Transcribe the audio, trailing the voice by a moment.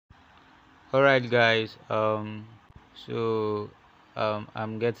Alright guys, I'm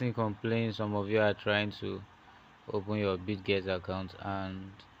getting complaints. Some of you are trying to open your bitget account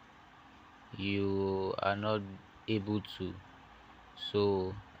and you are not able to.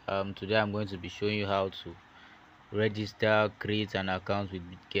 So today I'm going to be showing you how to register, create an account with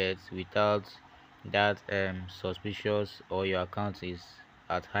bitget without that suspicious or your account is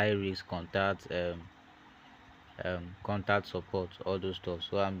at high risk. Contact support, all those stuff.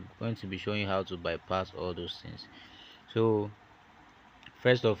 So I'm going to be showing you how to bypass all those things. So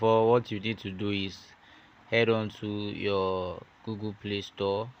first of all, what you need to do is head on to your Google Play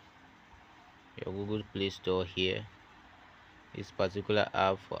Store here. This particular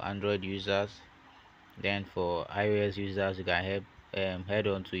app for Android users. Then for iOS users, you can head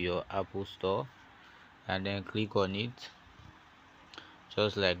on to your Apple Store and then click on it.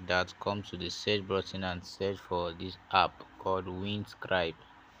 Just like that, come to the search button and search for this app called Windscribe,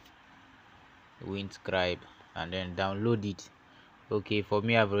 and then download it. Okay, for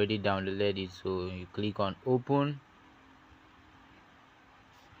me I've already downloaded it, so you click on open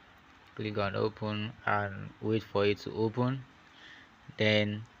and wait for it to open.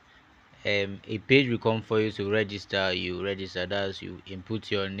 Then a page will come for you to register. You register, that's you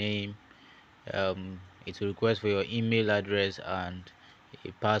input your name. It will request for your email address and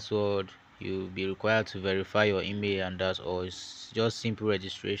a password. You'll be required to verify your email, and that's all. It's just simple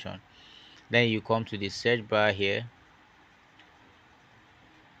registration. Then you come to the search bar here,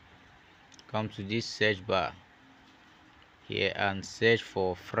 come to this search bar here and search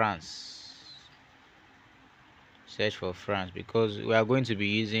for France because we are going to be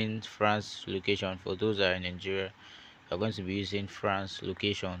using France location. For those that are in Nigeria, we are going to be using France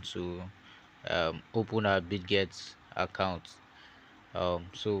location to open our bitget account.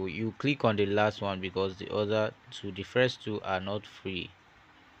 So you click on the last one because the first two are not free.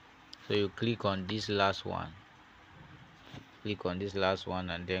 So you click on this last one,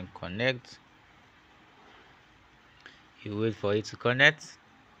 and then connect. You wait for it to connect.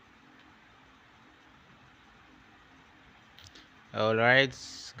 Alright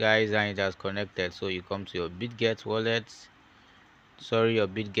guys, and it has connected. So you come to your bitget wallet, your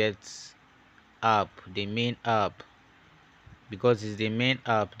bitget app, the main app, because it's the main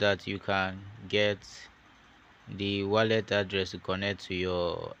app that you can get the wallet address to connect to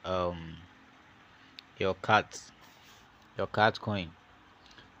your cart coin.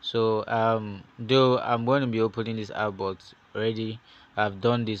 So though I'm going to be opening this app, but already I've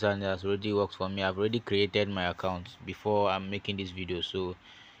done this and it has already worked for me. I've already created my account before I'm making this video, so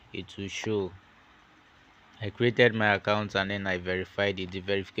it will show. I created my account and then I verified it. The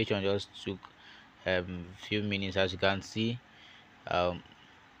verification just took few minutes. As you can see, um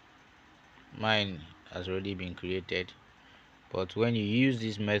mine has already been created, but when you use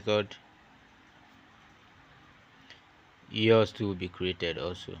this method, yours too will be created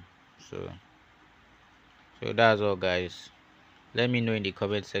also. So that's all guys. Let me know in the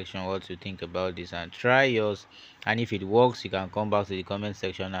comment section what you think about this and try yours, and if it works you can come back to the comment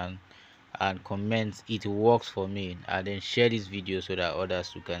section and comment it works for me, and then share this video so that others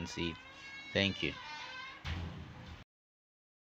too can see it. Thank you.